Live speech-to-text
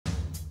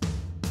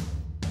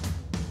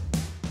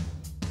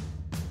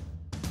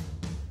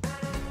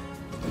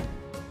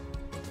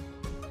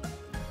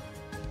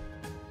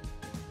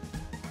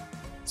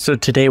So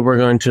today we're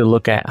going to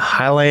look at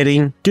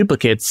highlighting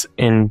duplicates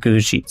in Google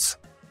Sheets.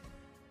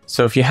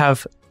 So if you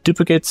have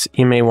duplicates,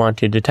 you may want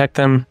to detect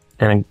them,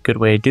 and a good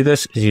way to do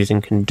this is using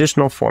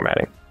conditional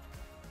formatting.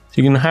 So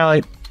you can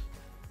highlight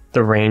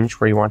the range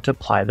where you want to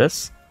apply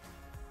this,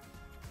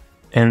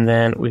 and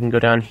then we can go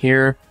down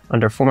here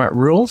under Format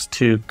Rules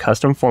to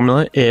Custom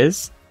Formula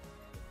Is,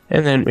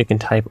 and then we can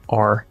type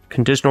our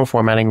conditional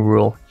formatting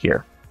rule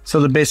here. So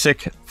the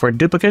basic for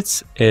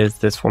duplicates is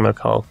this formula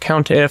called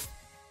COUNTIF,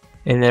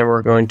 and then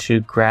we're going to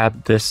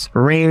grab this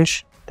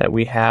range that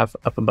we have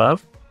up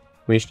above.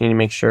 We just need to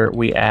make sure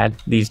we add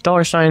these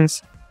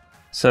 $signs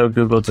so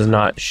Google does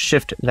not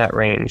shift that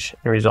range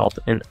and result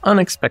in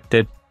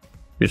unexpected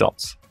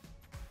results.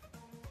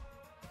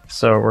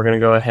 So we're going to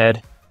go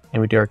ahead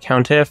and we do our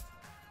COUNTIF,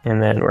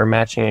 and then we're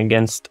matching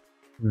against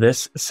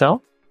this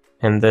cell,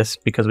 and this,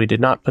 because we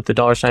did not put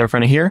the $sign in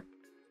front of here,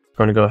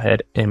 we're going to go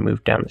ahead and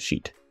move down the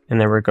sheet.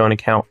 And then we're going to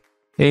count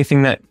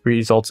anything that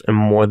results in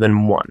more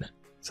than one.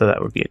 So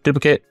that would be a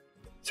duplicate.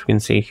 So we can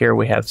see here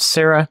we have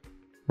Sarah,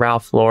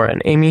 Ralph, Laura,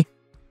 and Amy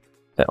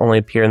that only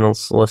appear in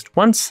this list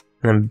once.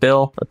 And then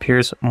Bill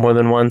appears more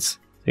than once.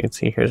 So you can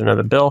see here's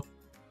another Bill.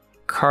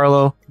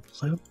 Carlo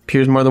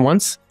appears more than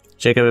once.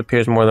 Jacob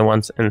appears more than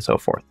once, and so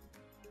forth.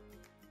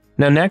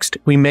 Now next,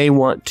 we may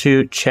want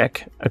to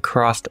check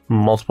across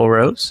multiple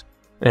rows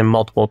and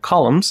multiple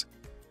columns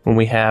when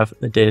we have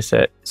the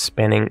dataset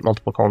spanning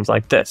multiple columns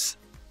like this.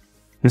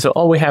 And so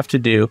all we have to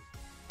do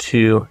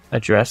to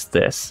address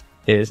this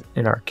is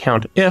in our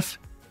COUNTIF,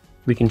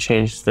 we can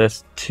change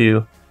this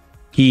to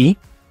E,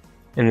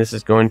 and this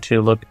is going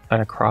to look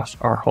across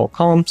our whole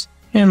columns.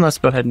 And let's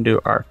go ahead and do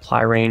our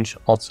apply range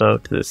also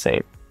to the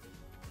same.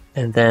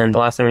 And then the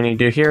last thing we need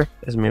to do here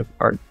is move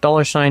our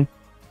 $sign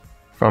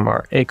from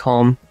our A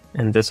column,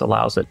 and this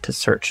allows it to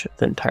search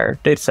the entire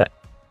dataset.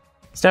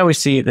 So now we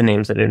see the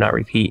names that do not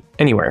repeat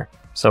anywhere.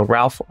 So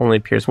Ralph only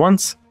appears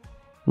once,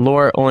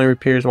 Laura only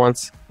appears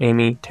once,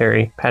 Amy,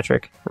 Terry,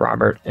 Patrick,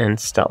 Robert, and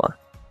Stella.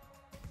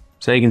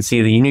 So you can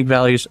see the unique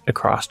values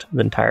across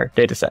the entire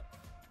dataset.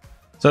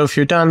 So if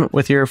you're done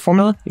with your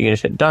formula, you can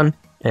just hit done,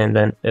 and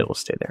then it will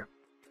stay there.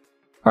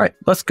 All right,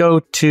 let's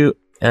go to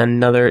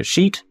another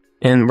sheet,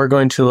 and we're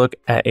going to look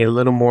at a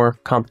little more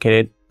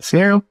complicated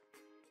scenario.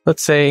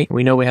 Let's say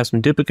we know we have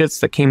some duplicates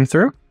that came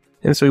through,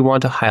 and so we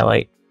want to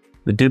highlight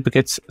the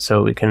duplicates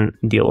so we can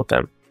deal with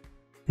them.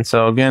 And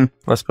so again,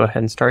 let's go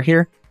ahead and start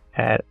here.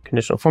 Add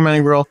conditional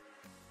formatting rule,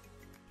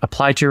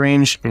 apply to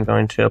range. I'm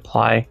going to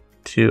apply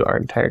to our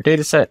entire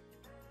data set.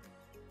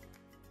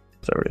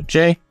 So over to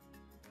J.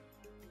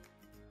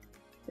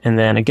 And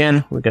then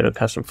again, we go to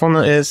custom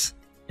formula is,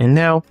 and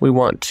now we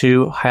want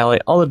to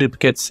highlight all the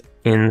duplicates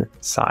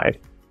inside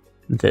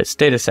this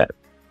data set.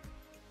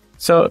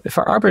 So if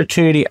our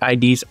opportunity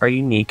IDs are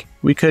unique,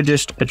 we could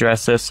just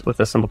address this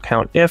with a simple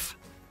COUNTIF,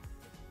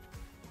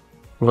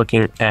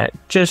 looking at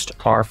just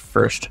our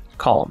first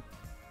column.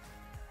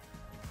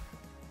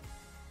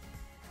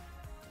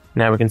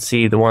 Now we can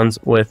see the ones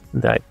with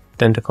the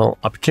identical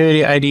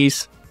opportunity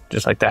IDs,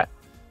 just like that.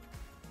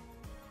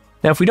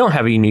 Now, if we don't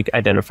have a unique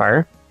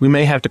identifier, we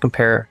may have to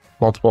compare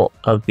multiple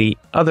of the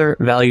other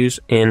values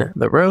in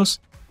the rows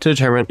to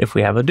determine if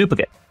we have a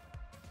duplicate.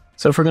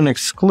 So if we're going to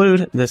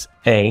exclude this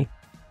A,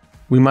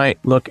 we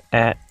might look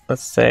at,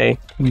 let's say,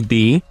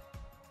 B.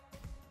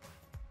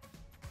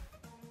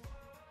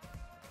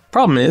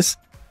 Problem is,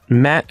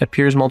 Matt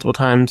appears multiple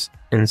times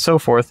and so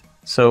forth,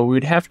 so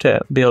we'd have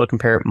to be able to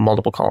compare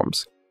multiple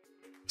columns.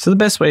 So the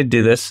best way to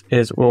do this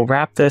is we'll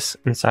wrap this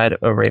inside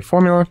of a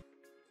formula,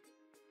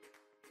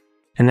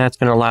 and that's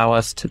going to allow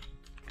us to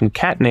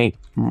concatenate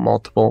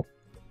multiple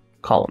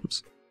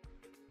columns.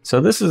 So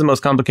this is the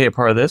most complicated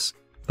part of this,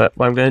 but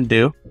what I'm going to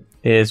do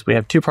is we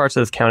have two parts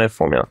of this COUNTIF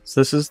formula.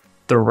 So this is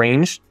the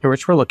range in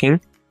which we're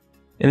looking,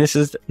 and this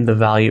is the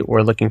value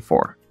we're looking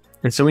for.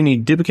 And so we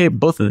need to duplicate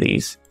both of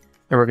these,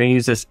 and we're going to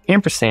use this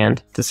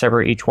ampersand to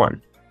separate each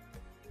one.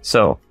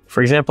 So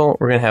for example,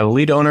 we're going to have a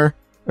lead owner,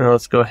 and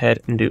let's go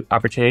ahead and do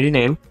opportunity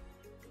name.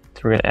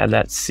 So we're going to add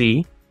that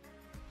C.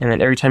 And then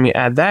every time you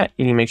add that,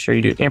 you need to make sure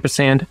you do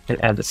ampersand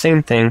and add the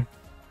same thing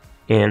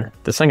in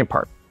the second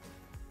part.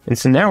 And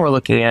so now we're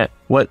looking at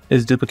what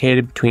is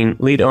duplicated between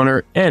lead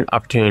owner and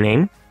opportunity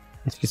name.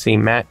 As you can see,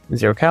 Matt,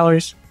 0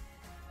 calories,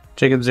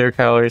 Jacob, 0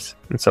 calories,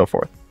 and so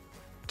forth.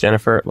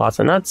 Jennifer, lots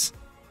of nuts,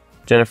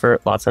 Jennifer,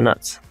 lots of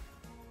nuts.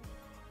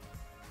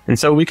 And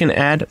so we can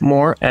add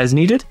more as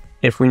needed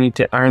if we need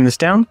to iron this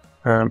down.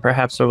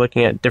 Perhaps we're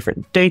looking at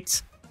different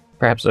dates,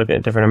 perhaps looking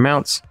at different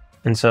amounts.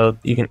 And so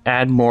you can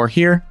add more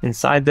here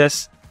inside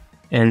this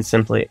and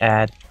simply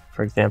add,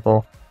 for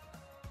example,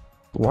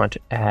 we want to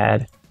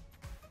add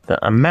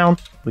the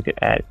amount, we could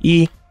add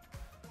E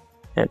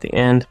at the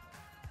end,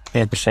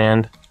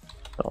 ampersand,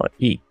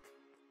 E.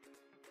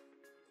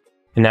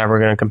 And now we're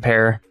going to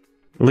compare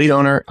lead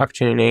owner,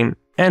 opportunity name,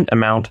 and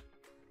amount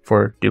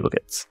for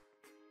duplicates.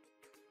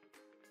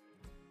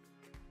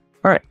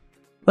 All right,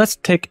 let's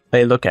take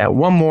a look at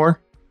one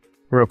more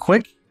real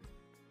quick.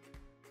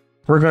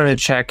 We're going to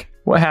check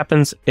what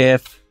happens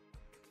if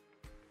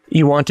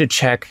you want to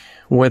check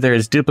whether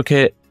it's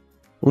duplicate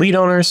lead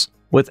owners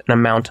with an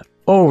amount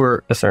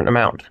over a certain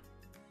amount.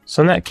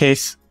 So in that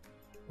case,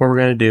 what we're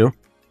going to do,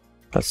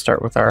 let's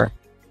start with our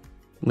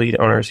lead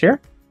owners here.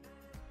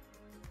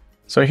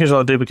 So here's all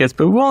the duplicates,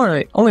 but we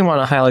only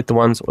want to highlight the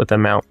ones with the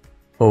amount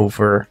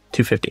over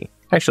 250.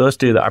 Actually, let's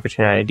do the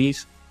opportunity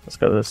IDs. Let's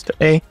go this to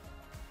A.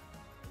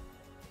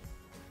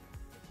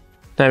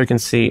 Now we can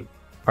see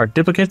our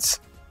duplicates.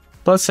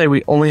 But let's say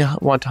we only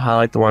want to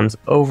highlight the ones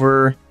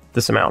over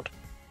this amount.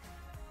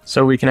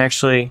 So we can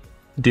actually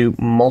do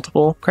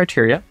multiple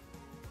criteria.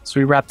 So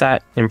we wrap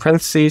that in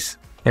parentheses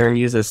and then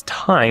use this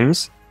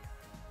times,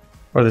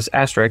 or this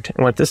asterisk.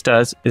 And what this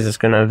does is it's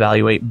going to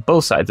evaluate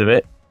both sides of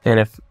it. And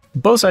if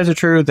both sides are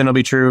true, then it'll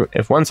be true.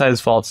 If one side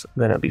is false,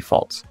 then it'll be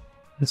false.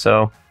 And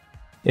so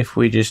if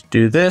we just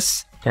do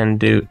this and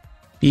do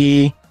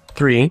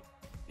E3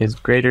 is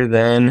greater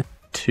than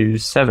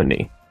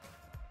 270,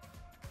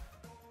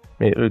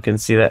 maybe we can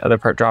see that other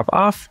part drop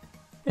off.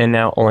 And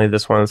now only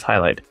this one is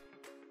highlighted.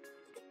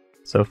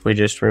 So if we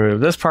just remove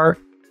this part,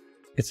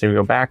 you can see we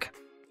go back.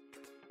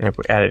 And if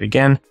we add it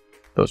again,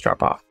 those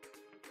drop off.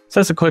 So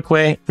that's a quick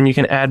way, and you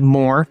can add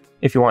more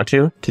if you want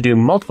to do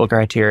multiple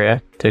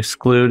criteria to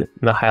exclude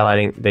the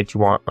highlighting that you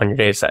want on your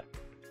dataset.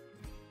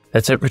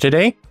 That's it for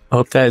today. I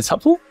hope that is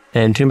helpful,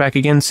 and tune back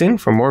again soon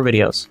for more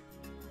videos.